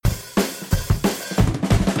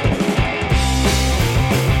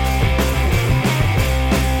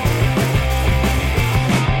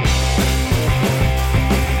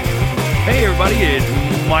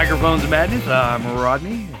Microphones of Madness. I'm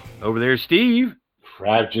Rodney. Over there, Steve.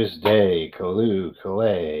 Frabjous Day, Kalu,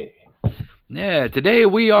 Kalay. Yeah, today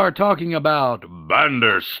we are talking about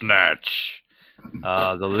Bandersnatch,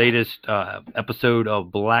 the latest episode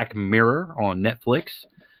of Black Mirror on Netflix.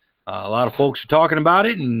 A lot of folks are talking about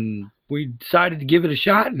it, and we decided to give it a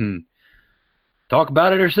shot and talk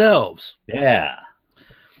about it ourselves. Yeah.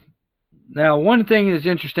 Now, one thing that's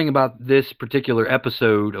interesting about this particular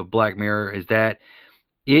episode of Black Mirror is that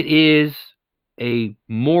it is a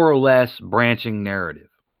more or less branching narrative,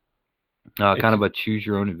 kind of a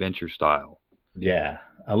choose-your-own-adventure style. Yeah.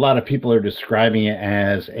 A lot of people are describing it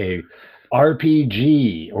as a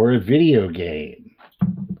RPG or a video game.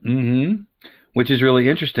 Mm-hmm. Which is really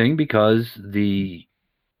interesting because the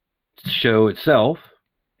show itself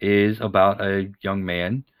is about a young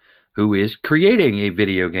man who is creating a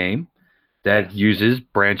video game that uses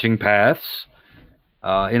branching paths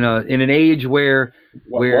in an age where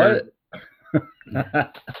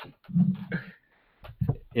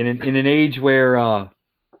in an age where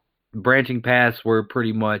branching paths were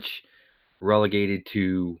pretty much relegated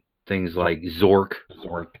to things like Zork.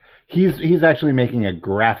 He's actually making a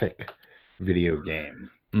graphic video game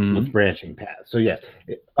with branching paths. So yes,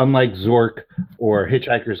 unlike Zork or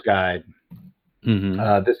Hitchhiker's Guide,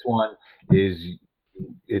 this one is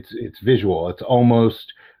it's visual. It's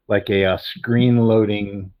almost like a screen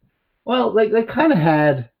loading. Well, they kind of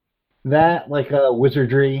had that, like a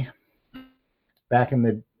Wizardry back in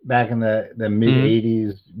the mid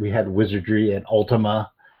 '80s. We had Wizardry and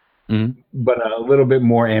Ultima. But a little bit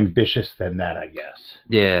more ambitious than that, I guess.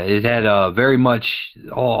 Yeah, it had very much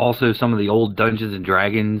also some of the old Dungeons and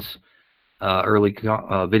Dragons early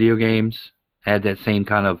video games had that same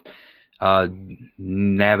kind of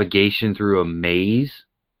navigation through a maze,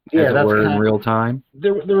 as it were, in real time.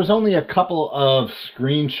 There was only a couple of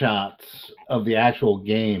screenshots of the actual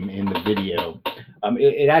game in the video.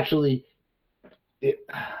 It actually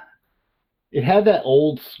had that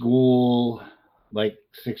old school, like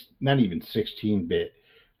not even 16-bit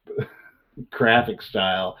graphic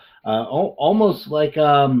style, almost like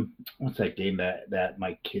what's that game that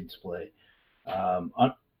my kids play,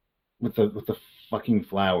 with the fucking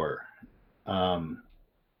flower. I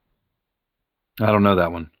don't know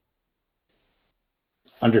that one.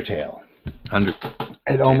 Undertale.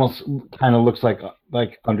 It almost kind of looks like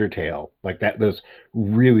Undertale, like that. Those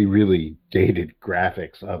really, really dated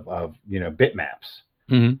graphics of bitmaps.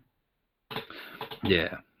 Mm-hmm.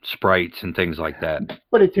 Yeah, sprites and things like that.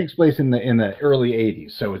 But it takes place in the early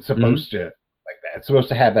 '80s, so it's supposed to like that. It's supposed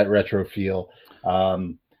to have that retro feel,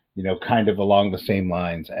 kind of along the same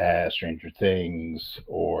lines as Stranger Things,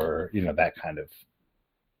 or that kind of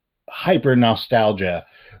hyper nostalgia.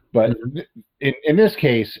 But in this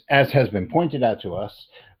case, as has been pointed out to us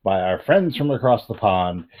by our friends from across the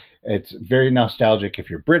pond, it's very nostalgic if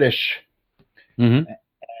you're British, and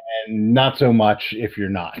not so much if you're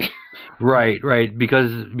not. Right.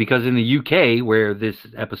 Because in the UK, where this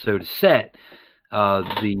episode is set,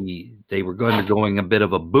 they were going a bit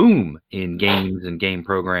of a boom in games and game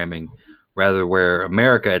programming, rather where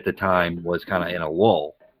America at the time was kind of in a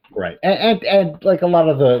lull. Right, and like a lot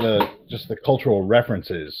of the cultural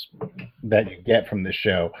references that you get from this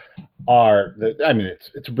show are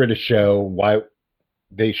it's a British show. Why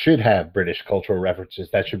they should have British cultural references?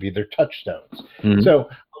 That should be their touchstones. So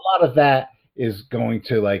a lot of that is going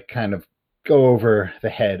to like kind of go over the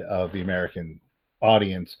head of the American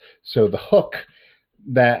audience. So the hook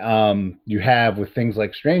that you have with things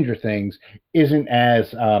like Stranger Things isn't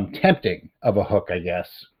as tempting of a hook, I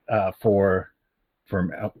guess, for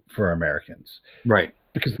Americans. Right.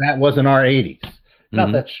 Because that wasn't our '80s.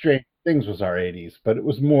 Not that Stranger Things was our '80s, but it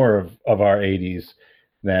was more of our '80s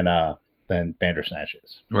than Bandersnatch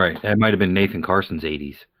is. Right. That might have been Nathan Carson's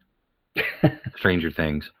 '80s. Stranger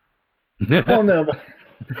Things. Oh no.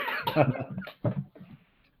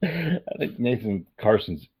 I think Nathan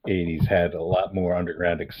Carson's '80s had a lot more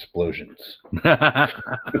underground explosions.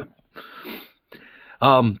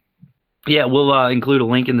 Yeah, we'll include a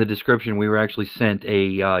link in the description. We were actually sent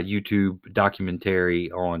a YouTube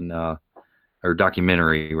documentary on, or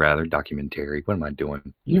documentary rather, documentary. What am I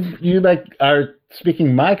doing? You like are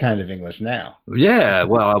speaking my kind of English now. Yeah,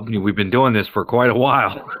 well, we've been doing this for quite a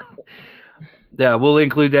while. Yeah, we'll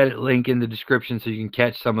include that link in the description so you can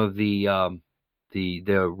catch some of the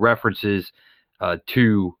references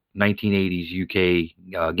to 1980s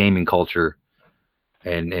UK gaming culture,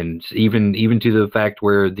 and even to the fact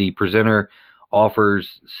where the presenter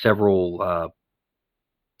offers several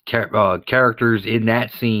characters in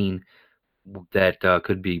that scene that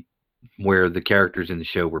could be where the characters in the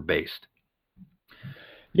show were based.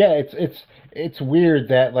 Yeah, it's weird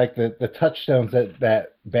that like the touchstones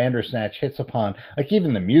that Bandersnatch hits upon, like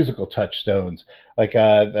even the musical touchstones, like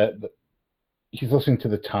he's listening to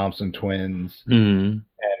the Thompson Twins, Mm-hmm.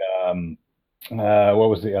 and what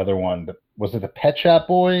was the other one? Was it the Pet Shop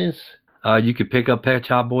Boys? You could pick up Pet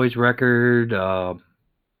Shop Boys record.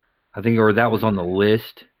 I think, or that was on the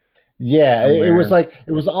list Yeah, it was somewhere. like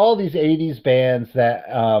it was all these '80s bands that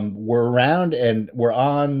were around and were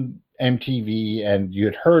on MTV and you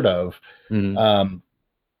had heard of, Mm-hmm. um,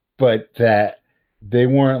 but that they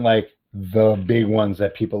weren't like the big ones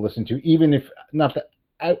that people listened to. Even if not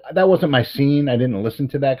that that wasn't my scene. I didn't listen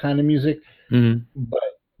to that kind of music, Mm-hmm.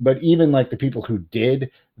 but even like the people who did,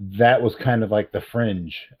 that was kind of like the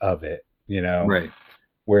fringe of it, Right.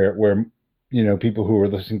 where people who were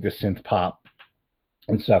listening to synth pop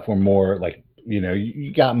and stuff were more like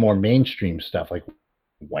you got more mainstream stuff like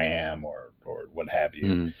Wham or what have you.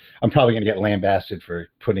 Mm-hmm. I'm probably going to get lambasted for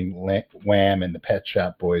putting Wham and the Pet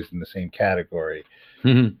Shop Boys in the same category,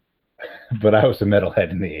 Mm-hmm. but I was a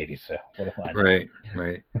metalhead in the '80s, so what do I know? Right.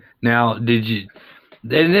 Right. Now, did you?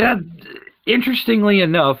 And that, interestingly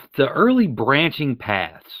enough, the early branching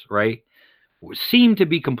paths, right, seem to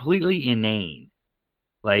be completely inane.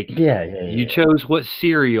 Like you Yeah. chose what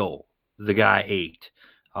cereal the guy ate.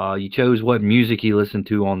 You chose what music he listened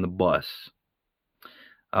to on the bus.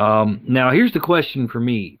 Now here's the question for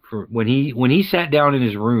me: for when he sat down in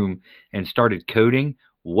his room and started coding,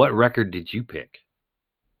 what record did you pick?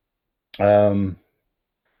 um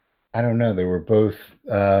I don't know, they were both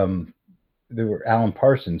they were Alan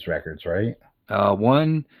Parsons records, right?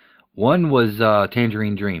 One was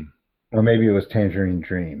Tangerine Dream, Or maybe it was Tangerine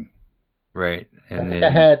Dream. right? I And think I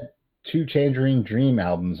then had two Tangerine Dream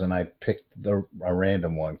albums, and I picked a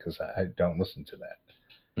random one because I don't listen to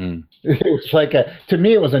that. mm, It was like to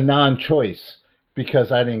me, it was a non-choice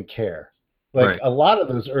because I didn't care. Like right, a lot of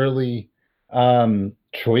those early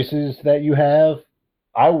choices that you have,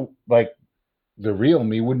 I like the real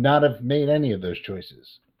me would not have made any of those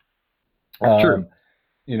choices. true. Um,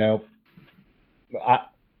 you know, I,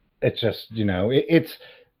 it's just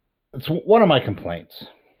it's one of my complaints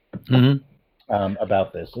Hmm.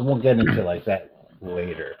 about this, and we'll get into like that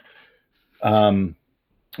later. Um,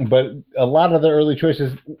 but a lot of the early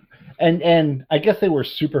choices, and I guess they were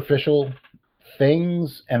superficial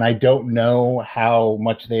things, and I don't know how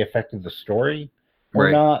much they affected the story or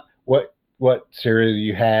Right. not. What cereal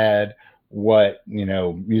you had, what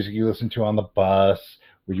music you listened to on the bus,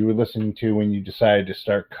 what you were listening to when you decided to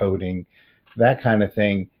start coding, that kind of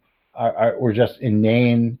thing, were just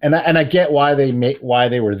inane. And I get why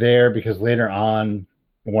they were there, because later on,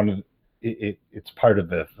 one of it's part of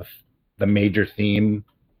the major theme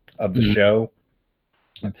of the Mhm. show.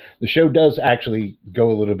 The show does actually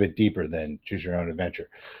go a little bit deeper than Choose Your Own Adventure.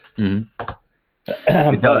 Mhm.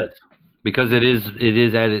 It does, But because it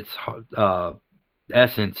is at its uh,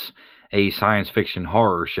 essence a science fiction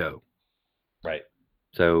horror show. right.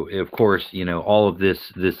 So of course, all of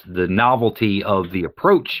the novelty of the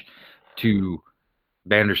approach to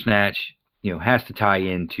Bandersnatch, has to tie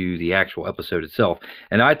into the actual episode itself.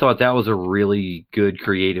 And I thought that was a really good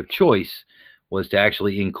creative choice, was to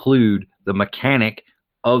actually include the mechanic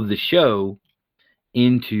of the show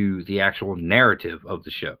into the actual narrative of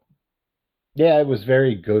the show. Yeah, it was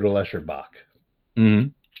very Gödel Escherbach. Mm-hmm.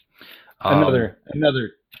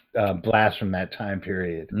 Another blast from that time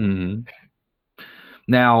period. Mm-hmm.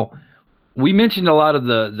 Now, we mentioned a lot of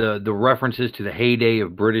the references to the heyday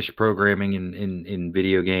of British programming in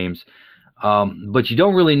video games, but you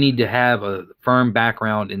don't really need to have a firm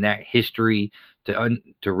background in that history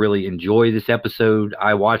to really enjoy this episode.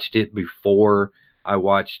 I watched it before I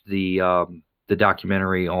watched the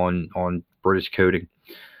documentary on British coding,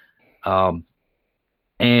 um,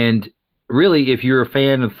 and really, if you're a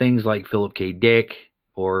fan of things like Philip K. Dick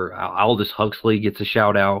or Aldous Huxley gets a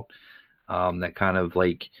shout out, that kind of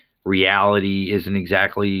like reality isn't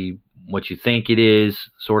exactly what you think it is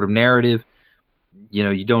sort of narrative.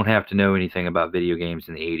 You don't have to know anything about video games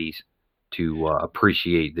in the 80s to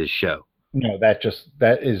appreciate this show. No, that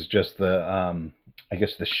is just the I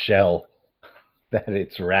guess the shell that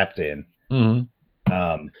it's wrapped in. Mm-hmm.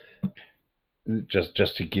 Um,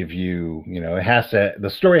 just to give you,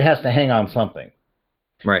 the story has to hang on something.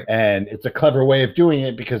 Right. And it's a clever way of doing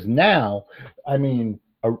it, because now, I mean,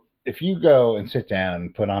 if you go and sit down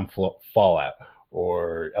and put on Fallout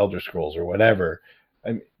or Elder Scrolls or whatever,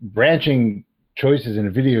 branching choices in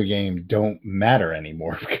a video game don't matter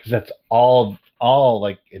anymore, because that's all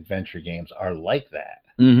like adventure games are like that.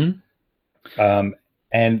 Mm-hmm.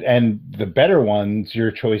 And the better ones,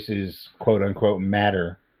 your choices, quote unquote,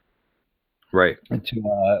 matter right,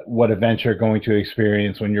 to what events you're going to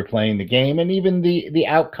experience when you're playing the game, and even the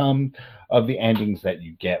outcome of the endings that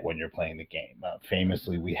you get when you're playing the game.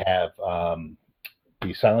 Famously, we have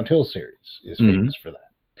the Silent Hill series is famous for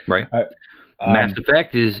that. Right. Mass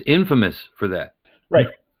Effect is infamous for that. Right.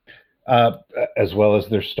 As well as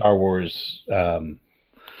their Star Wars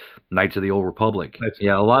Knights of the Old Republic.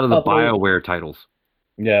 A lot of the BioWare titles.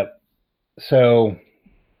 Yeah. So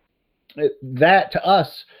that to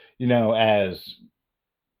us, as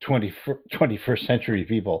 21st century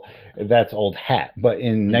people, that's old hat. But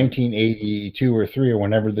in 1982 or 3 or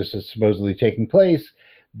whenever this is supposedly taking place,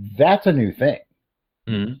 that's a new thing.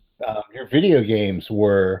 Your video games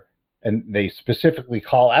were, and they specifically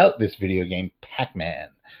call out this video game, Pac-Man.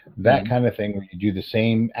 That kind of thing where you do the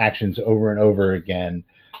same actions over and over again.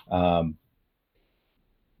 And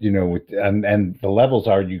the levels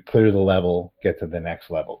are, you clear the level, get to the next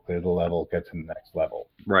level, clear the level, get to the next level.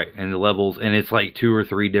 Right. And the levels, and it's like 2 or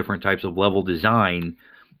 3 different types of level design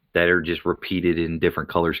that are just repeated in different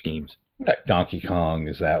color schemes. Donkey Kong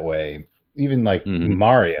is that way. Even like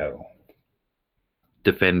Mario.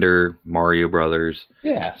 Defender, Mario Brothers.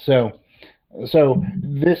 Yeah. So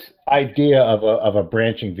this idea of a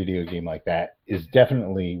branching video game like that is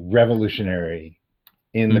definitely revolutionary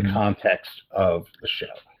in the context of the show.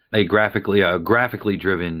 A graphically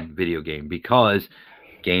driven video game, because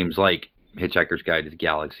games like Hitchhiker's Guide to the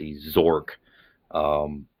Galaxy, Zork,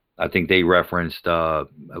 I think they referenced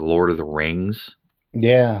Lord of the Rings.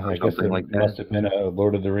 Yeah, I guess there must have been a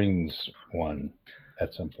Lord of the Rings one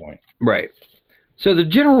at some point. Right. So the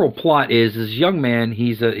general plot is this young man,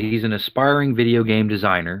 he's an aspiring video game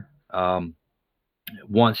designer,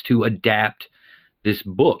 wants to adapt this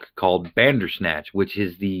book called Bandersnatch, which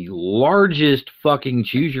is the largest fucking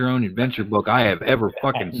choose your own adventure book I have ever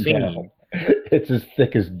fucking seen. It's as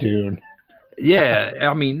thick as Dune. Yeah,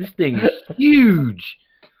 I mean, this thing is huge.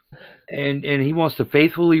 And he wants to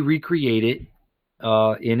faithfully recreate it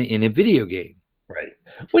in a video game. Right.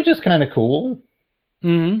 Which is kind of cool.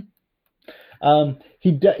 Mm-hmm.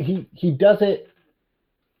 He does it.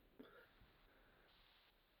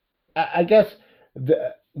 I guess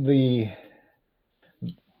the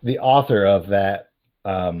author of that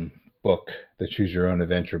book, the Choose Your Own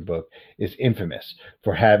Adventure book, is infamous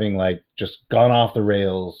for having just gone off the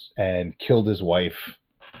rails and killed his wife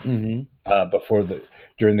during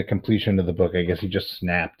the completion of the book. I guess he just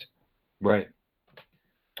snapped. Right.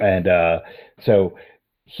 And so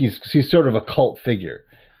he's sort of a cult figure.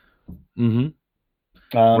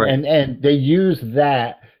 Right. And they use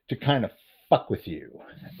that to kind of fuck with you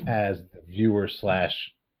as the viewer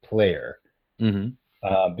 / player.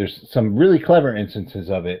 There's some really clever instances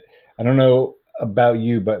of it. I don't know about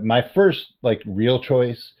you, but my first real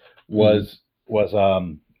choice was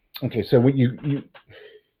okay. So when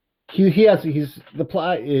the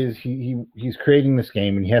plot is he's creating this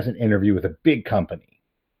game, and he has an interview with a big company,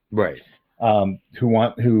 right?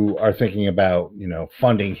 Who are thinking about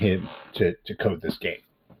funding him to code this game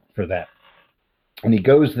for that. And he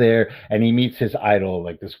goes there and he meets his idol,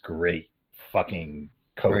 this great fucking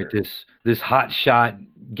coder. Right, this hot shot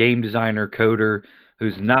game designer coder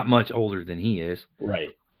who's not much older than he is. Right.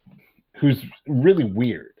 Who's really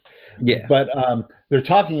weird. Yeah. But they're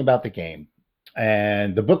talking about the game,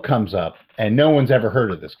 and the book comes up, and no one's ever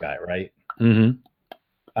heard of this guy, right?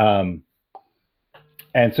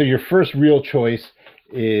 And so your first real choice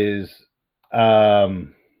is, do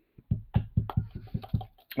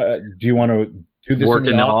you want to do this work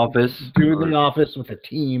in the office? Do it in the office with a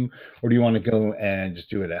team, or do you want to go and just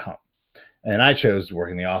do it at home? And I chose to work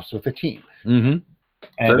in the office with a team. And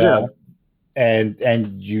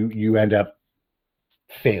you end up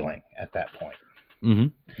failing at that point.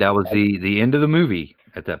 That was the end of the movie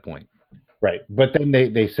at that point. Right. But then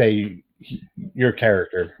they say your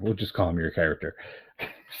character, we'll just call him your character,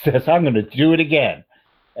 says, I'm going to do it again.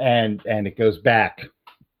 And it goes back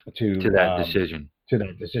to that decision. To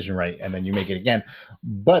that decision, right? And then you make it again.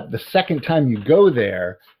 But the second time you go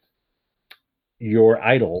there, your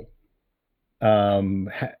idol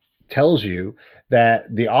tells you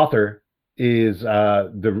that the author is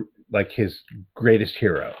his greatest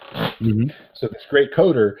hero. So this great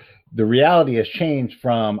coder, the reality has changed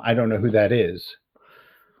from I don't know who that is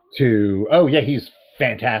to yeah, he's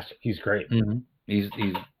fantastic, he's great. He's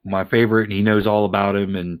my favorite. He knows all about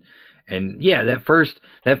him, and yeah, that first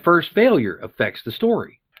failure affects the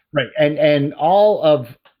story. Right, and all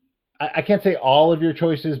of I can't say all of your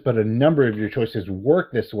choices, but a number of your choices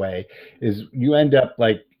work this way. Is you end up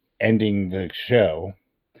ending the show,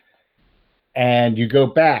 and you go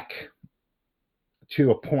back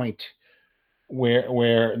to a point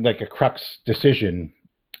where a crux decision,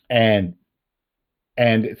 and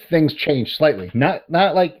and things change slightly. Not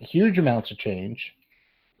like huge amounts of change,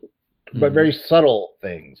 but very subtle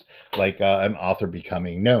things, like an author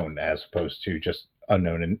becoming known as opposed to just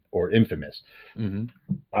unknown or infamous. So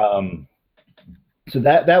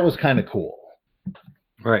that was kind of cool.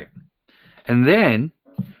 Right. And then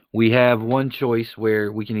we have one choice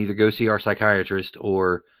where we can either go see our psychiatrist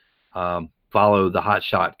or follow the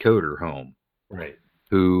hotshot coder home. Right.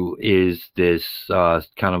 Who is this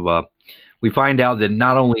kind of a... We find out that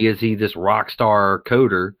not only is he this rock star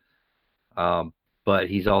coder, but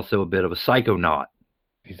he's also a bit of a psychonaut.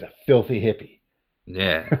 He's a filthy hippie.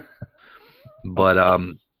 Yeah. But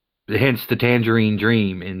hence the Tangerine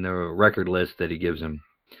Dream in the record list that he gives him.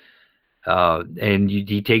 And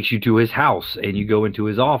he takes you to his house, and you go into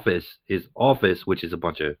his office, which is a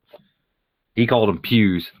bunch of... He called them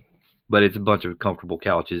pews, but it's a bunch of comfortable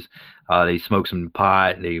couches. They smoke some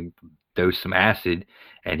pot, they dose some acid,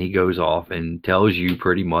 and he goes off and tells you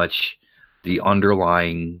pretty much the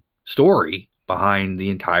underlying story behind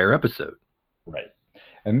the entire episode. Right.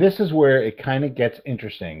 And this is where it kind of gets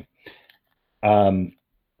interesting,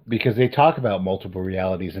 because they talk about multiple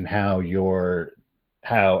realities and how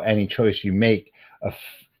any choice you make,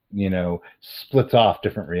 splits off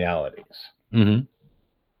different realities.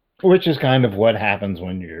 Mm-hmm. Which is kind of what happens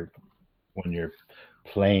when you're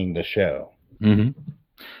playing the show. Mm-hmm.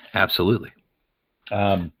 Absolutely.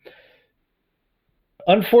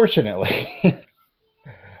 Unfortunately,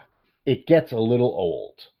 it gets a little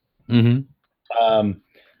old. Mm-hmm.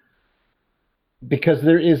 Because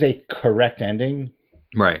there is a correct ending.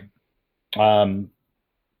 Right. And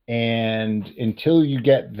until you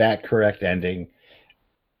get that correct ending,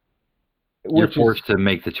 you're forced to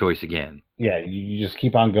make the choice again. Yeah, you just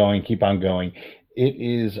keep on going. It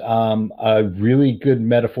is a really good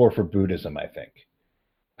metaphor for Buddhism, I think.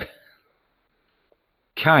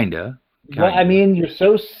 Kinda. Well, I mean, you're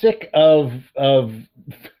so sick of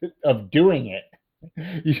doing it.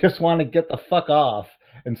 You just want to get the fuck off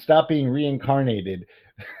and stop being reincarnated.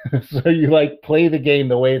 So you play the game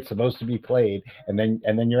the way it's supposed to be played, and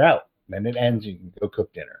then you're out. Then it ends. You can go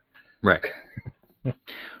cook dinner. Right.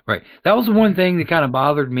 Right. That was one thing that kind of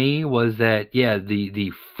bothered me, was that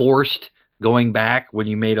the forced going back when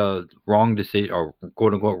you made a wrong decision, or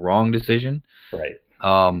quote unquote wrong decision. Right.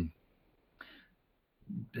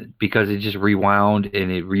 Because it just rewound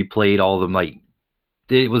and it replayed all of them.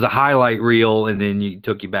 It was a highlight reel, and then it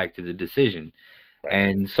took you back to the decision. Right.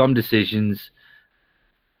 And some decisions,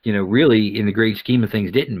 really in the great scheme of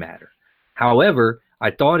things didn't matter. However,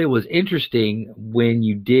 I thought it was interesting when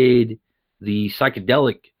you did the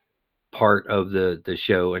psychedelic part of the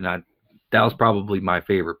show, and that was probably my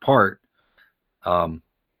favorite part. I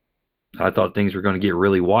thought things were going to get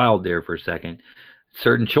really wild there for a second.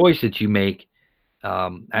 Certain choice that you make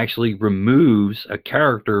actually removes a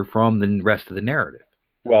character from the rest of the narrative.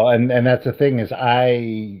 Well, and that's the thing, is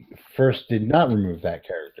I first did not remove that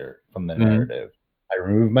character from the narrative. I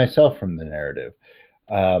removed myself from the narrative.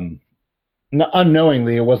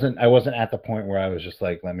 Unknowingly, I wasn't at the point where I was just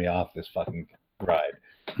like, let me off this fucking ride.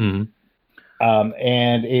 Mm-hmm.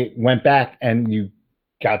 And it went back, and you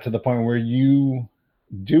got to the point where you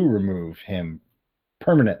do remove him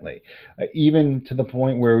permanently, even to the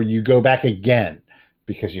point where you go back again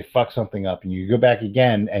because you fuck something up, and you go back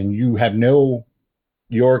again, and you have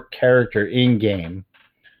your character in game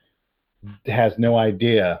has no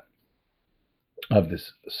idea of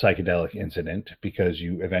this psychedelic incident, because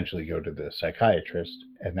you eventually go to the psychiatrist,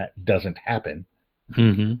 and that doesn't happen.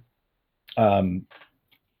 Mm-hmm.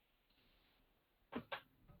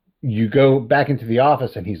 You go back into the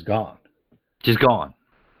office, and he's gone. Just gone.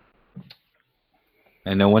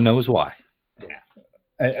 And no one knows why.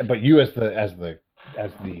 Yeah. But you, as the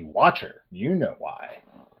watcher, you know why.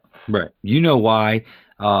 Right. You know why.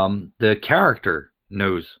 The character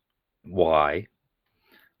knows why,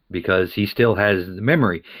 because he still has the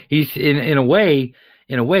memory. He's in a way,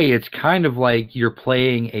 it's kind of like you're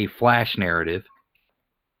playing a Flash narrative,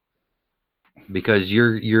 because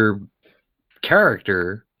your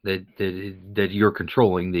character that you're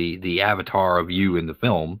controlling, the avatar of you in the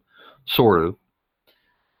film, sort of,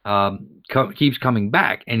 keeps coming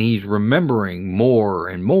back, and he's remembering more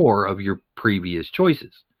and more of your previous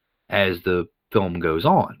choices as the film goes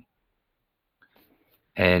on,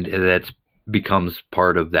 and that becomes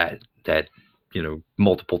part of that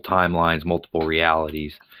multiple timelines, multiple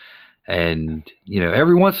realities. And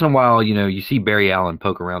every once in a while, you see Barry Allen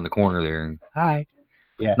poke around the corner there, and hi,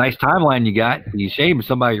 yeah, nice timeline you got. You shame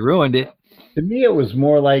somebody ruined it. To me, it was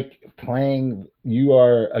more like playing.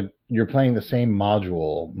 You're playing the same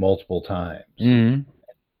module multiple times. Mm-hmm.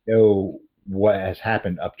 You know what has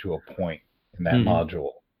happened up to a point. in that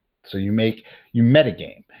module. So you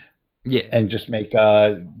metagame. Yeah. And just make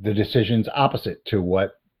the decisions opposite to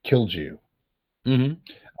what killed you.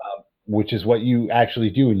 Which is what you actually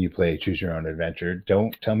do when you play Choose Your Own Adventure.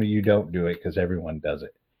 Don't tell me you don't do it, because everyone does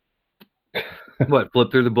it. What?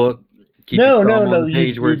 Flip through the book? Keep no. On the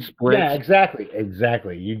page where it splits? Yeah,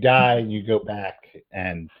 exactly. You die and you go back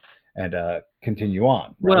and continue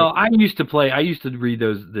on. Right? Well, I used to read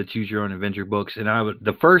the Choose Your Own Adventure books, and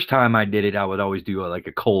the first time I did it, I would always do like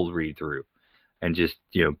a cold read through and just,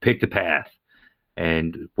 pick the path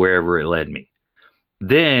and wherever it led me.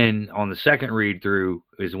 Then on the second read through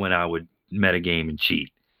is when I would metagame and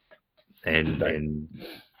cheat and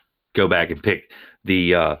go back and pick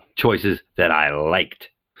the choices that I liked.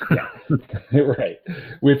 Yeah. Right.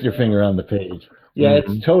 With your finger on the page. Yeah,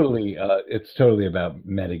 it's totally about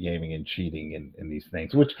metagaming and cheating in these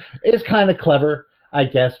things, which is kind of clever, I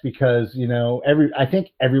guess, because I think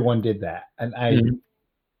everyone did that, and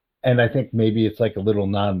I think maybe it's like a little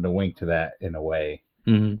nod and a wink to that in a way.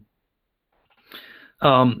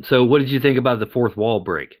 So what did you think about the fourth wall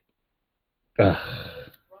break?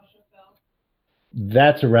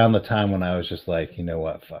 That's around the time when I was just like, you know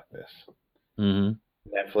what, fuck this.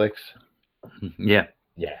 Netflix. Yeah.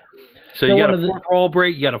 So you got a fourth wall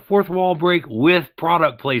break. You got a fourth wall break with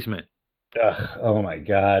product placement. Oh my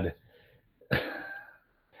God.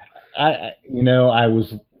 I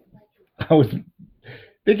was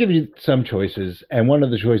they give you some choices, and one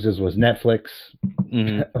of the choices was Netflix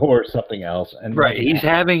or something else. And right,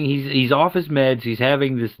 he's off his meds. He's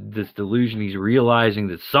having this delusion. He's realizing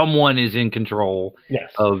that someone is in control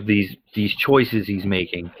of these choices he's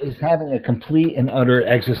making. He's having a complete and utter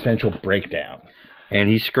existential breakdown. And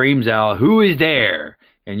he screams out, "Who is there?"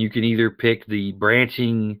 And you can either pick the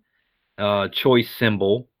branching choice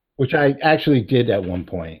symbol, which I actually did at one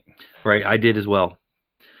point. Right, I did as well.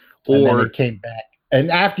 Or and then it came back. And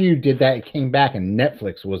after you did that, it came back, and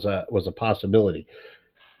Netflix was a possibility.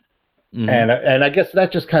 And I guess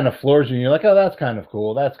that just kind of floors you. And you're like, oh, that's kind of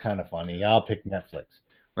cool. That's kind of funny. I'll pick Netflix.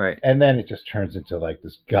 Right. And then it just turns into like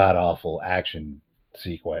this god awful action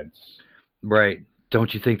sequence. Right.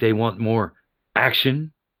 Don't you think they want more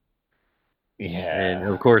action? Yeah. And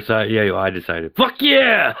of course, I decided, fuck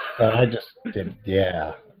yeah. I just didn't.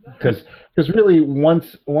 Yeah. Because really,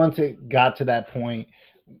 once it got to that point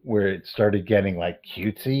where it started getting like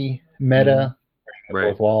cutesy meta, the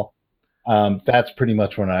fourth wall, that's pretty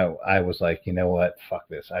much when I was like, you know what, fuck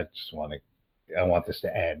this. I want this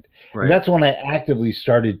to end. Right. And that's when I actively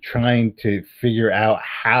started trying to figure out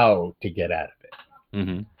how to get out of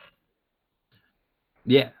it.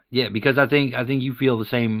 Yeah, because I think you feel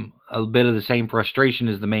a bit of the same frustration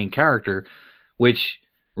as the main character, which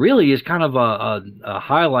really is kind of a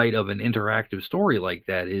highlight of an interactive story like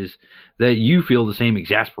that, is that you feel the same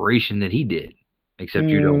exasperation that he did, except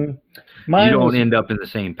you don't end up in the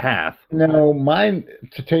same path. No, mine,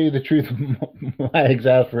 to tell you the truth, my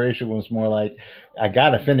exasperation was more like, I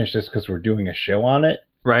got to finish this because we're doing a show on it.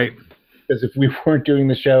 Right. Because if we weren't doing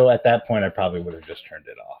the show at that point, I probably would have just turned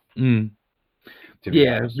it off.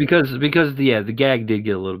 Yeah, because the gag did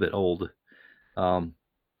get a little bit old.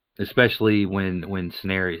 Especially when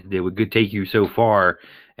scenario, they would take you so far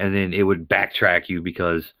and then it would backtrack you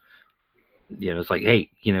because, it's like,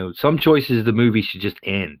 hey, some choices the movie should just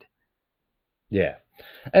end. Yeah.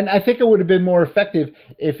 And I think it would have been more effective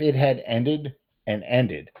if it had ended, and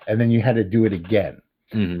then you had to do it again.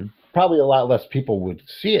 Probably a lot less people would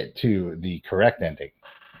see it to the correct ending,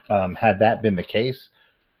 had that been the case.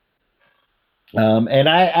 And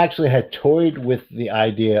I actually had toyed with the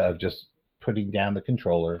idea of just putting down the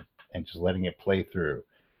controller and just letting it play through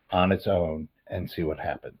on its own and see what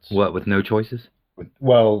happens. What, with no choices? With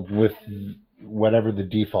whatever the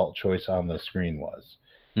default choice on the screen was.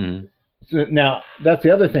 So now, that's the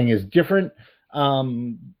other thing, is different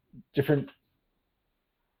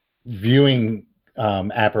viewing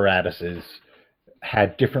apparatuses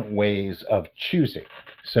had different ways of choosing.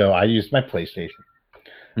 So I used my PlayStation.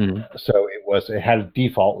 So it had a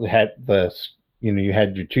default. It had you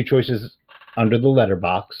had your two choices under the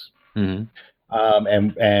letterbox, and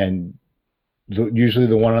usually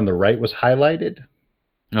the one on the right was highlighted.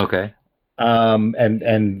 Okay.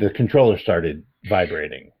 And the controller started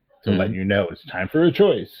vibrating to let you know it's time for a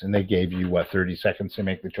choice, and they gave you 30 seconds to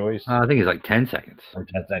make the choice. I think it's like 10 seconds or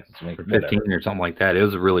 10 seconds to make or 15 or something like that. It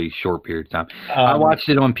was a really short period of time. I watched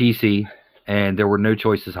it on PC, and there were no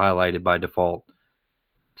choices highlighted by default.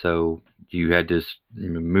 So you had to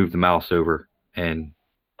move the mouse over and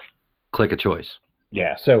click a choice.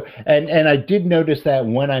 Yeah. So, and I did notice that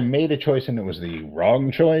when I made a choice and it was the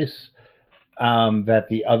wrong choice, that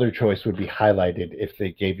the other choice would be highlighted if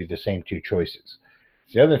they gave you the same two choices.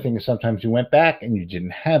 The other thing is sometimes you went back and you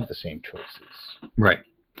didn't have the same choices. Right.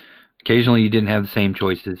 Occasionally you didn't have the same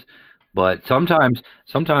choices, but sometimes,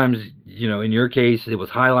 in your case, it was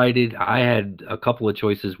highlighted. I had a couple of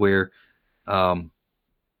choices where one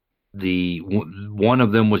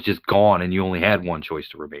of them was just gone and you only had one choice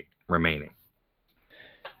to remaining.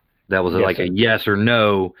 That was like a yes or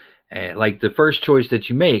no. Like the first choice that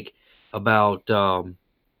you make about, no,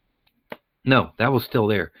 that was still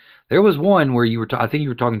there. There was one where I think you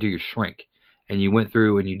were talking to your shrink and you went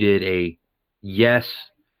through and you did a yes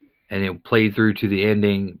and it played through to the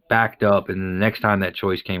ending, backed up, and then the next time that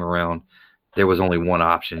choice came around, there was only one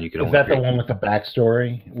option you could. Is that the one with the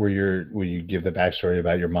backstory where you give the backstory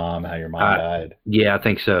about your mom, how your mom died? Yeah, I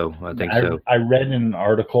think so. I read in an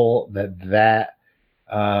article that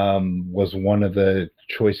was one of the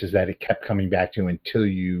choices that it kept coming back to until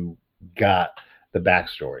you got the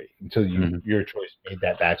backstory, until your choice made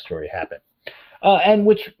that backstory happen. And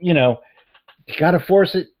which, you got to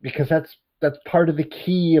force it because that's part of the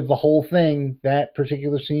key of the whole thing. That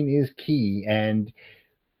particular scene is key, and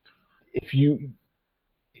if you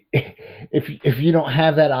don't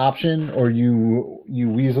have that option, or you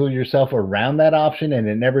weasel yourself around that option and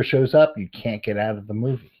it never shows up, you can't get out of the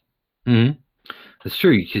movie. Mm-hmm. It's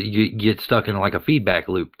true. You get stuck in like a feedback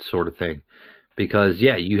loop sort of thing, because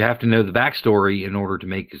you have to know the backstory in order to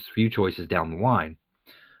make a few choices down the line.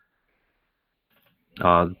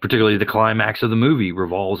 Particularly the climax of the movie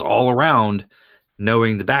revolves all around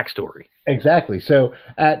knowing the backstory. Exactly. So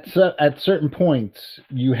at certain points,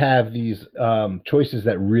 you have these choices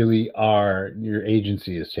that really are your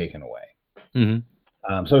agency is taken away.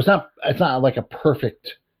 Mm-hmm. So it's not like a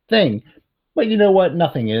perfect thing, but you know what?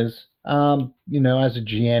 Nothing is. As a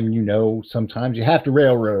GM, sometimes you have to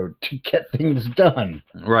railroad to get things done.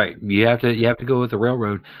 Right. You have to go with the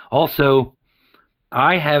railroad. Also,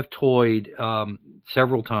 I have toyed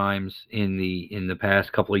several times in the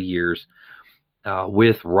past couple of years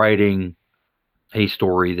with writing a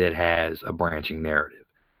story that has a branching narrative,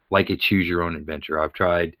 like a choose your own adventure. I've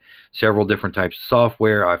tried several different types of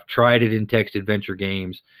software. I've tried it in text adventure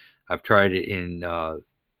games. I've tried it in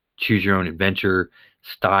choose your own adventure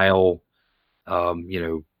style.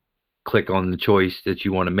 Click on the choice that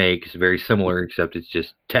you want to make. It's very similar, except it's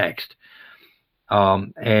just text.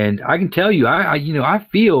 And I can tell you, I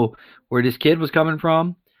feel where this kid was coming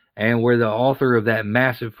from and where the author of that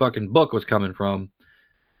massive fucking book was coming from,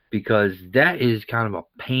 because that is kind of a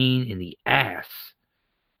pain in the ass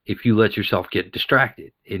if you let yourself get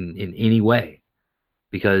distracted in any way.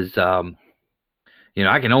 Because,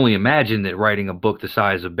 I can only imagine that writing a book the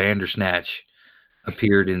size of Bandersnatch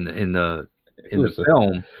appeared in the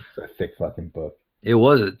film. It's a thick fucking book. It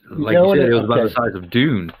was, like you said, it was about the size of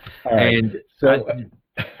Dune. Right. And so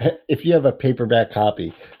if you have a paperback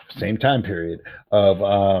copy, same time period of,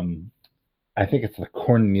 I think it's the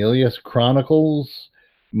Cornelius Chronicles,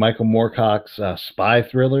 Michael Moorcock's spy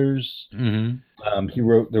thrillers. Mm-hmm. He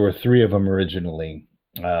wrote, there were 3 of them originally,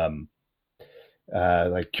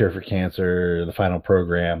 like Cure for Cancer, The Final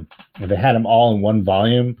Program. And they had them all in one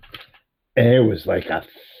volume. And it was like a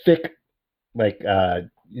thick, like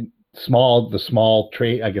small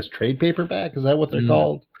trade, I guess trade paperback. Is that what they're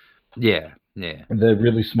called? Yeah. The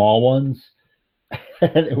really small ones.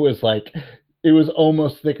 And it was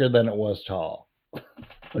almost thicker than it was tall.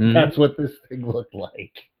 That's what this thing looked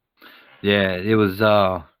like. Yeah, it was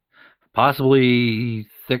possibly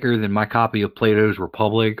thicker than my copy of Plato's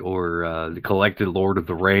Republic or the collected Lord of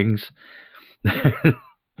the Rings.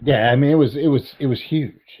 Yeah, I mean, it was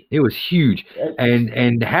huge. It was huge,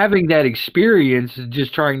 and having that experience,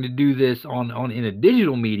 just trying to do this in a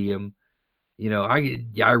digital medium,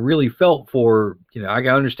 I really felt for, I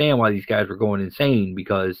can understand why these guys were going insane,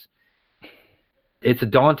 because it's a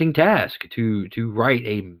daunting task to write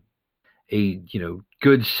a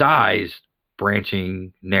good sized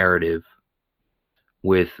branching narrative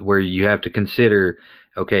where you have to consider,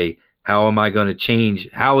 okay, how am I going to change?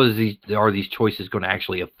 How are these choices going to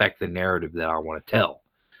actually affect the narrative that I want to tell?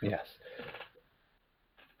 Yes.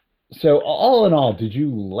 So all in all, did you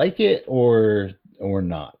like it or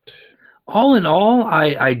not? All in all,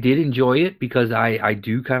 I did enjoy it, because I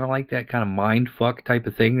do kind of like that kind of mind fuck type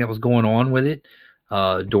of thing that was going on with it.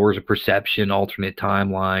 Doors of perception, alternate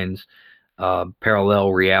timelines,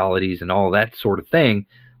 parallel realities, and all that sort of thing.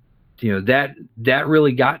 That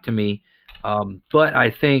really got to me. But I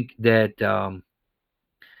think that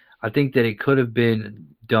it could have been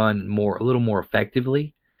done a little more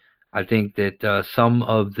effectively. I think that some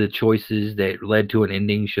of the choices that led to an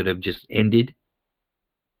ending should have just ended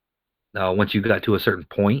once you got to a certain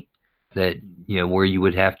point. that, where you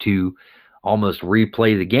would have to almost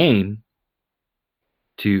replay the game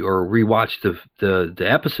or rewatch the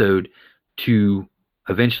episode to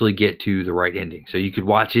eventually get to the right ending. So you could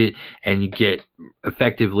watch it and you get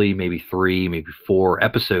effectively maybe 3, maybe 4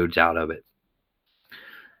 episodes out of it.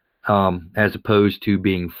 As opposed to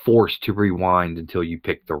being forced to rewind until you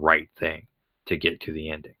pick the right thing to get to the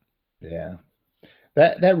ending. Yeah.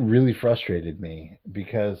 That really frustrated me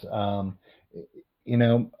because, I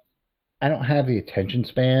don't have the attention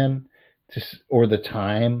span or the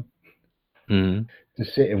time to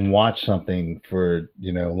sit and watch something for,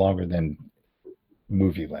 longer than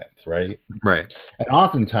movie length, right? Right. And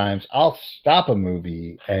oftentimes I'll stop a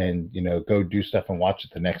movie and, go do stuff and watch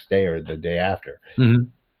it the next day or the day after.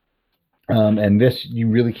 And this, you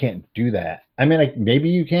really can't do that. I mean, like, maybe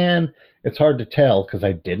you can. It's hard to tell because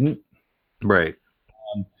I didn't. Right.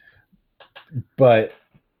 But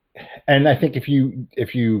I think if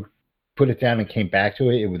you put it down and came back to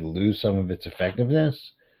it, it would lose some of its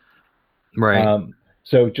effectiveness. Right.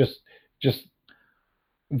 So just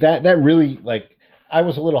that really, like, I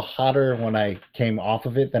was a little hotter when I came off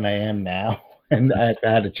of it than I am now. And I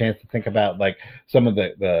had a chance to think about, like, some of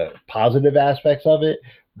the positive aspects of it.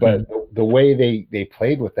 But the way they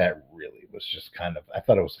played with that really was just kind of, I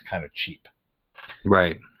thought it was kind of cheap.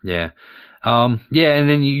 Right. Yeah. Yeah. And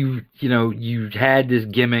then you had this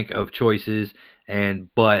gimmick of choices,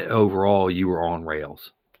 but overall you were on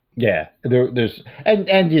rails. Yeah. There's and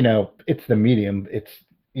it's the medium. It's,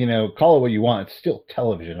 call it what you want. It's still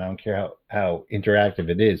television. I don't care how interactive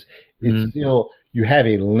it is. It's still, you have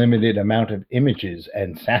a limited amount of images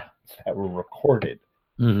and sounds that were recorded.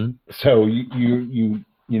 So you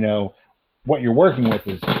what you're working with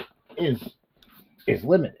is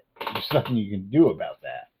limited. There's nothing you can do about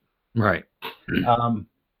that. Right.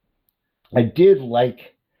 I did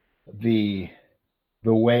like the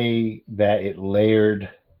way that it layered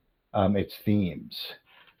its themes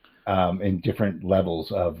in different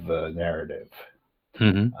levels of the narrative.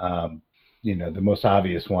 The most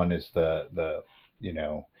obvious one is the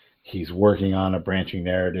he's working on a branching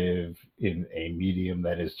narrative in a medium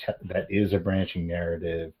that is a branching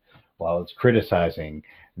narrative, while it's criticizing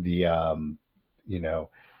the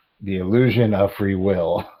the illusion of free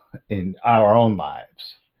will in our own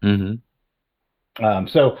lives.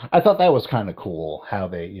 So I thought that was kind of cool how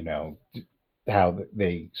they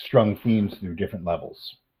strung themes through different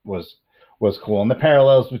levels was cool, and the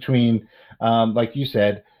parallels between, like you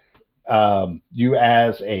said, you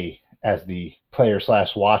as the player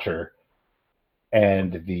 / watcher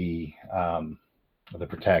and the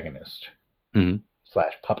protagonist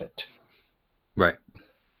 / puppet. Right.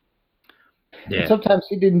 Yeah. And sometimes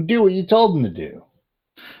he didn't do what you told him to do.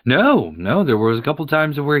 No, there was a couple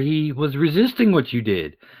times where he was resisting what you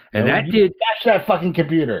did, and dash that fucking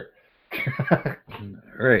computer.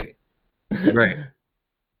 Right.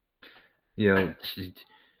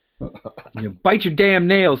 Bite your damn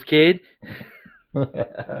nails, kid.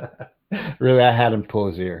 Really, I had him pull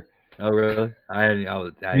his ear. Oh, really?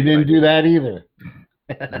 You didn't do that either.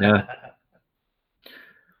 No.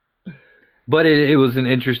 But it was an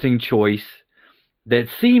interesting choice that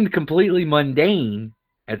seemed completely mundane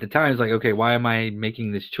at the time. It's like, okay, why am I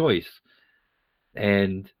making this choice?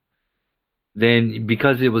 And then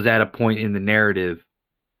because it was at a point in the narrative,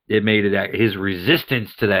 it made it his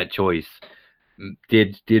resistance to that choice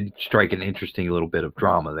did strike an interesting little bit of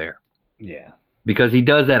drama there. Yeah. Because he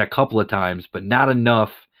does that a couple of times, but not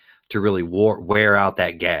enough to really wear out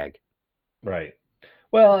that gag. Right.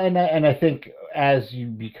 Well, and I think as you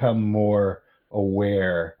become more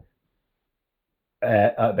aware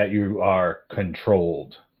that you are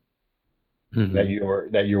controlled, that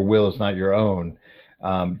your will is not your own,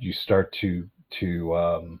 you start to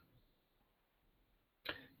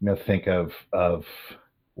think of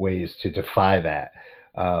ways to defy that.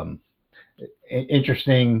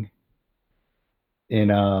 Interesting in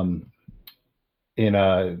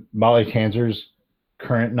Molly Tanzer's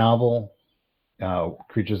current novel,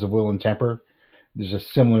 Creatures of Will and Temper, there's a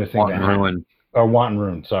similar thing. Wanton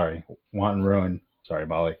Ruin. Sorry,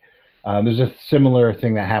 Molly. There's a similar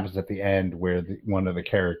thing that happens at the end where one of the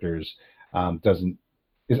characters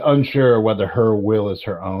is unsure whether her will is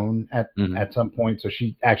her own at some point. So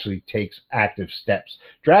she actually takes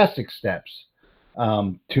drastic steps,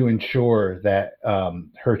 to ensure that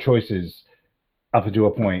her choices up to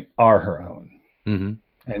a point are her own.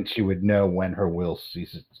 And she would know when her will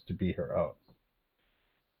ceases to be her own.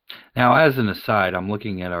 Now, as an aside, I'm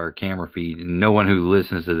looking at our camera feed, and no one who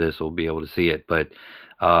listens to this will be able to see it, but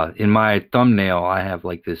in my thumbnail, I have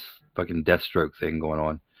like this fucking Deathstroke thing going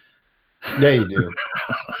on. Yeah, you do.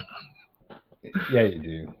 Yeah, you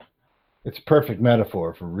do. It's a perfect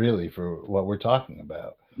metaphor for what we're talking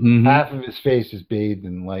about. Mm-hmm. Half of his face is bathed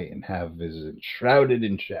in light, and half of it is enshrouded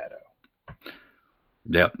in shadow.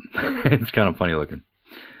 Yep, it's kind of funny looking.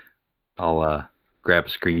 I'll grab a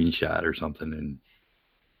screenshot or something and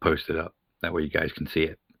post it up. That way you guys can see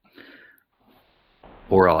it.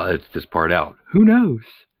 Or I'll edit this part out. Who knows?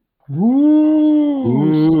 Ooh.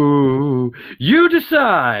 You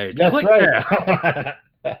decide. That's Click right.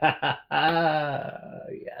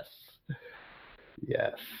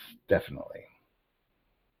 Yes, definitely.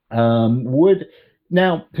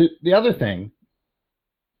 Now the other thing,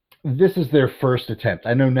 this is their first attempt.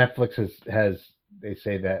 I know Netflix has they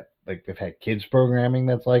say that like they've had kids programming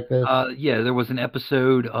that's like this. Yeah, there was an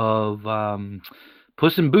episode of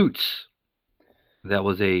Puss in Boots that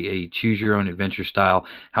was a choose your own adventure style.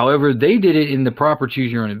 However, they did it in the proper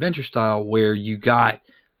choose your own adventure style where you got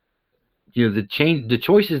the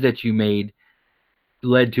choices that you made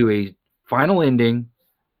led to a final ending,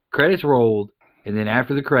 credits rolled, and then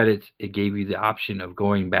after the credits, it gave you the option of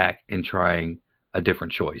going back and trying a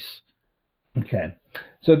different choice. Okay.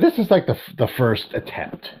 So this is like the first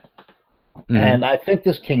attempt. Mm-hmm. And I think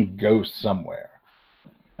this can go somewhere.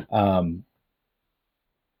 And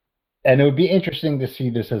it would be interesting to see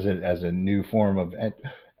this as a new form of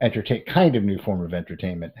new form of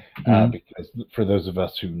entertainment. Mm-hmm. Because for those of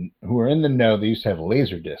us who are in the know, they used to have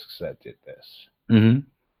laser discs that did this. Mm-hmm.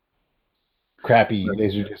 Crappy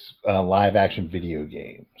laser disc live action video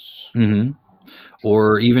games. Mm-hmm.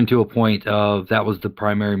 Or even to a point of that was the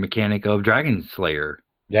primary mechanic of Dragon Slayer.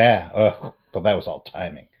 Yeah, but that was all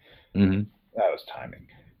timing. Mm-hmm. That was timing.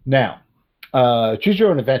 Now, Choose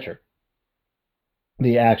Your Own Adventure,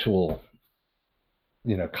 the actual,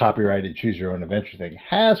 copyrighted Choose Your Own Adventure thing,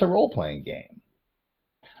 has a role-playing game.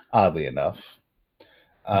 Oddly enough,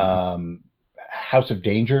 House of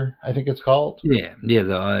Danger, I think it's called. Yeah.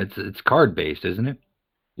 It's card-based, isn't it?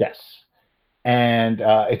 Yes, and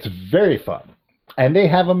it's very fun. And they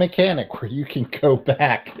have a mechanic where you can go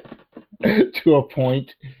back to a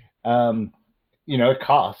point. It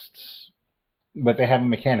costs, but they have a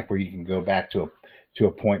mechanic where you can go back to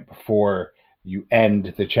a point before you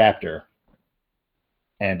end the chapter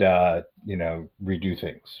and redo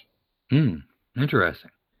things.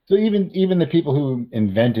 Interesting. So even the people who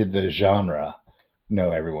invented the genre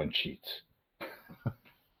know everyone cheats.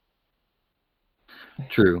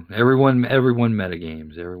 True. Everyone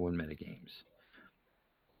metagames.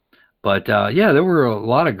 But there were a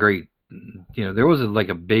lot of great. There was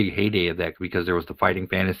a big heyday of that because there was the fighting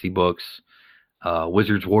fantasy books,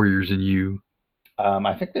 Wizards, Warriors, and You.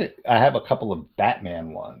 I think that I have a couple of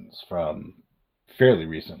Batman ones from fairly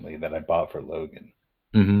recently that I bought for Logan.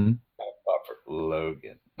 Mm-hmm. I bought for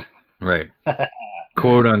Logan. Right.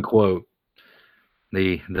 Quote unquote.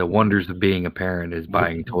 The wonders of being a parent is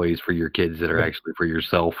buying toys for your kids that are actually for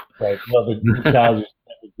yourself. Right. Well, the child who's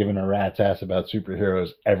never given a rat's ass about superheroes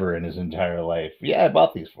ever in his entire life. Yeah, I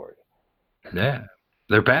bought these for you. Yeah.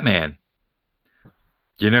 They're Batman.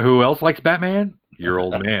 You know who else likes Batman? Your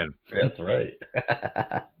old man. That's right.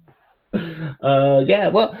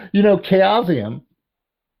 Well, Chaosium,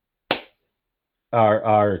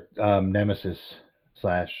 our nemesis /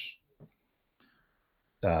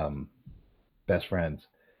 best friends.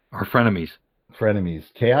 Our frenemies.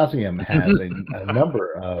 Chaosium has a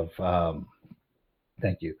number of,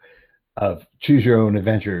 of choose your own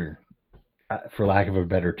adventure, for lack of a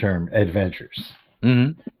better term, adventures.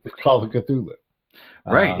 Mm-hmm. It's Call of Cthulhu.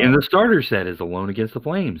 Right, and the starter set is Alone Against the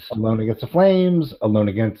Flames. Alone Against the Flames, Alone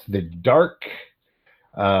Against the Dark,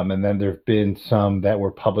 and then there have been some that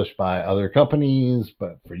were published by other companies,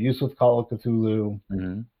 but for use with Call of Cthulhu.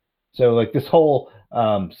 Mm-hmm. So, this whole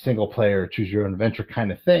single-player, choose-your-own adventure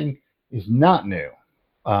kind of thing is not new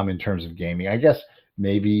in terms of gaming. I guess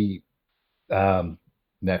maybe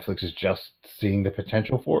Netflix is just seeing the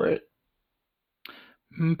potential for it.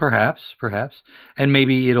 Perhaps, and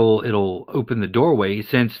maybe it'll open the doorway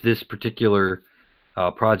since this particular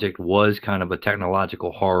project was kind of a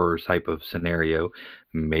technological horror type of scenario.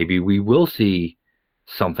 Maybe we will see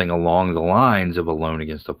something along the lines of Alone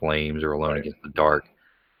Against the Flames or Alone Against the Dark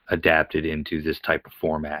adapted into this type of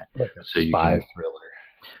format. Like a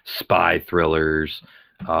spy thrillers,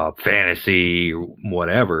 fantasy,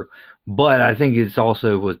 whatever. But I think it's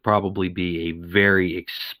also would probably be a very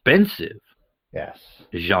expensive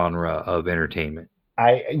genre of entertainment.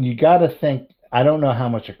 You got to think. I don't know how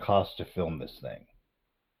much it costs to film this thing.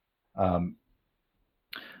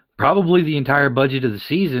 Probably the entire budget of the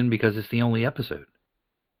season because it's the only episode.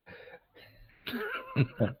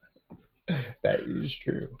 That is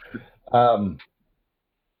true. Well,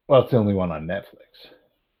 it's the only one on Netflix.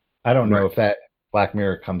 I don't know if that Black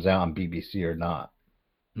Mirror comes out on BBC or not.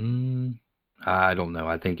 I don't know.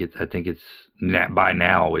 I think it's by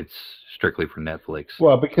now it's strictly for Netflix.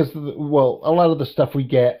 Well, because a lot of the stuff we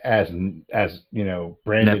get as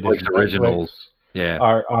branded Netflix originals,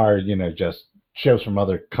 are just shows from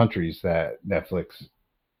other countries that Netflix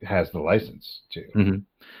has the license to. Mm-hmm.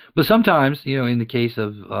 But sometimes, in the case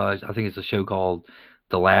of I think it's a show called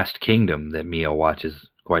The Last Kingdom that Mia watches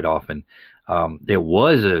quite often. There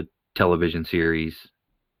was a television series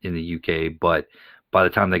in the UK, but by the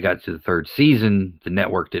time they got to the third season, the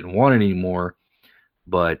network didn't want it anymore,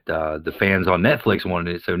 but the fans on Netflix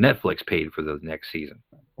wanted it, so Netflix paid for the next season.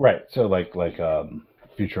 Right. So like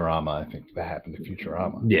Futurama, I think that happened to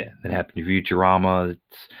Futurama. Yeah, that happened to Futurama.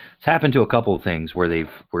 It's happened to a couple of things where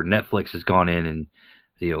Netflix has gone in and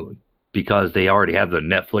because they already have the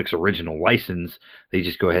Netflix original license, they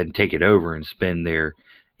just go ahead and take it over and spend their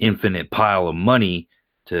infinite pile of money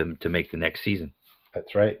to make the next season.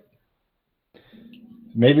 That's right.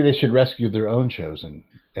 Maybe they should rescue their own shows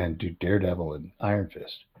and do Daredevil and Iron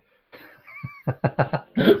Fist.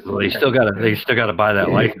 Well, they still gotta buy that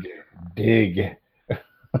license. Dig.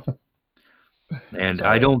 And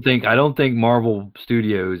I don't think Marvel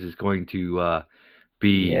Studios is going to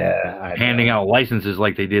be handing out licenses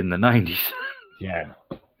like they did in the 90s. Yeah.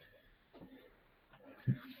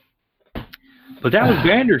 But that was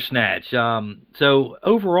Bandersnatch. So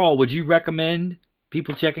overall, would you recommend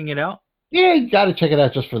people checking it out? Yeah, you got to check it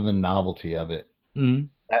out just for the novelty of it, at the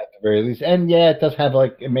very least. And yeah, it does have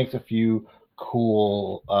it makes a few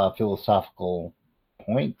cool philosophical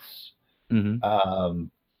points. Mm-hmm.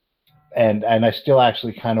 And I still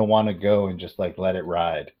actually kind of want to go and just let it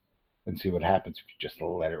ride and see what happens if you just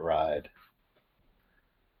let it ride.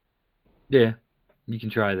 Yeah, you can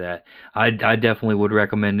try that. I definitely would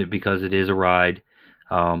recommend it because it is a ride.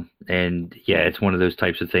 And yeah, it's one of those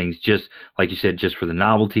types of things, just like you said, just for the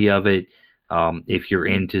novelty of it. If you're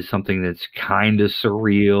into something that's kind of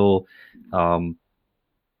surreal, and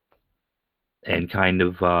kind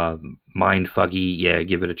of mind fuggy, yeah,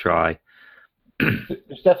 give it a try.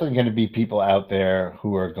 There's definitely going to be people out there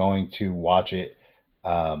who are going to watch it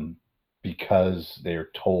because they're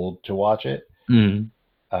told to watch it.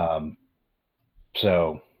 Mm-hmm.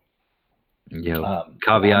 So,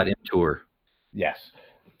 caveat emptor. Yes,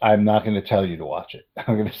 I'm not going to tell you to watch it.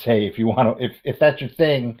 I'm going to say if you want to, if that's your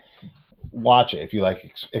thing, watch it. If you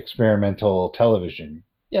like experimental television,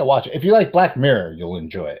 yeah, watch it. If you like Black Mirror, you'll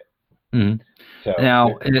enjoy it. Mm-hmm. So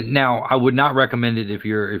now I would not recommend it if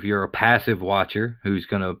you're a passive watcher who's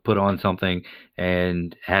going to put on something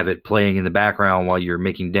and have it playing in the background while you're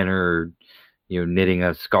making dinner or knitting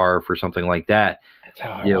a scarf or something like that. That's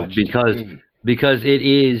how I watch TV. Because it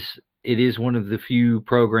is one of the few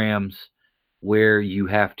programs where you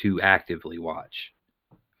have to actively watch.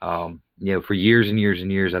 For years and years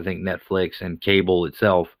and years, I think Netflix and cable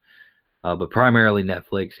itself, but primarily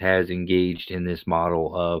Netflix, has engaged in this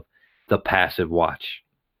model of the passive watch.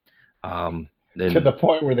 To the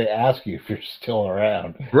point where they ask you if you're still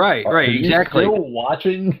around. Right, exactly. Still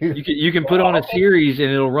watching? You can put on a series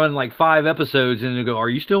and it'll run 5 episodes and it'll go, "Are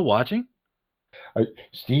you still watching?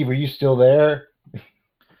 Steve, are you still there?"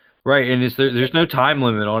 Right, and there's no time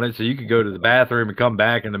limit on it, so you could go to the bathroom and come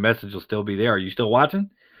back and the message will still be there. "Are you still watching?"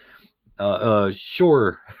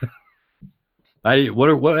 Sure.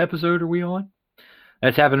 What episode are we on?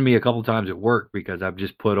 That's happened to me a couple times at work because I've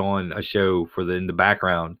just put on a show in the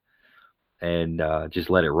background and just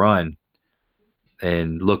let it run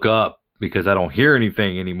and look up because I don't hear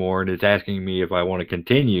anything anymore, and it's asking me if I want to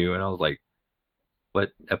continue, and I was like, "What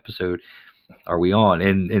episode are we on?"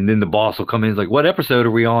 And then the boss will come in and is like, "What episode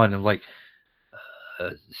are we on?" And I'm like,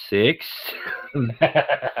 6,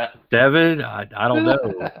 7, I don't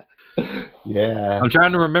know. Yeah. I'm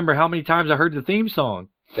trying to remember how many times I heard the theme song.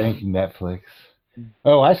 Thank you, Netflix.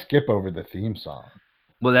 Oh, I skip over the theme song.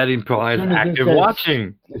 Well, that implies active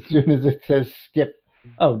watching. As soon as it says skip,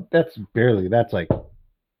 that's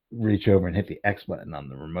reach over and hit the X button on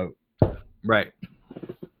the remote. Right.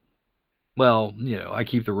 Well, I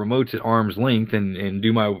keep the remotes at arm's length and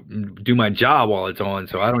do my job while it's on,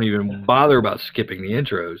 so I don't even bother about skipping the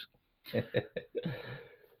intros.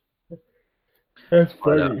 That's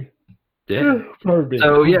funny. Yeah.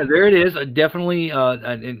 So yeah, there it is. Definitely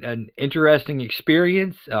an interesting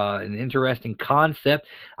experience, an interesting concept.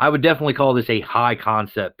 I would definitely call this a high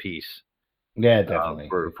concept piece. Yeah, definitely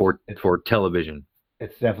for television.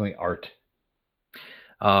 It's definitely art.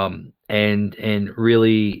 And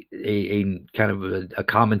really a kind of a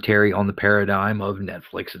commentary on the paradigm of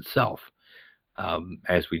Netflix itself,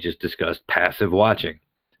 as we just discussed, passive watching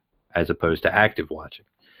as opposed to active watching.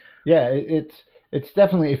 Yeah, it's It's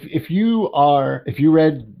definitely if you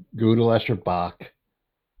read Gödel Escher Bach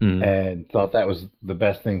and thought that was the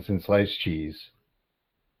best thing since sliced cheese,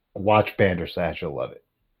 watch Bandersnatch. You'll love it.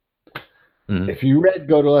 If you read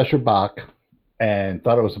Gödel Escher Bach and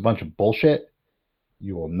thought it was a bunch of bullshit,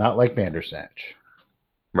 you will not like Bandersnatch.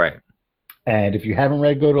 Right. And if you haven't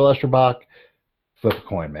read Gödel Escher Bach, flip a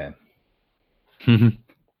coin, man.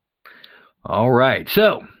 All right.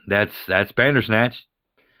 So that's Bandersnatch.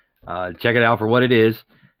 Check it out for what it is.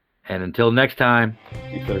 And until next time,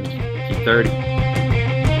 keep 30. Keep 30.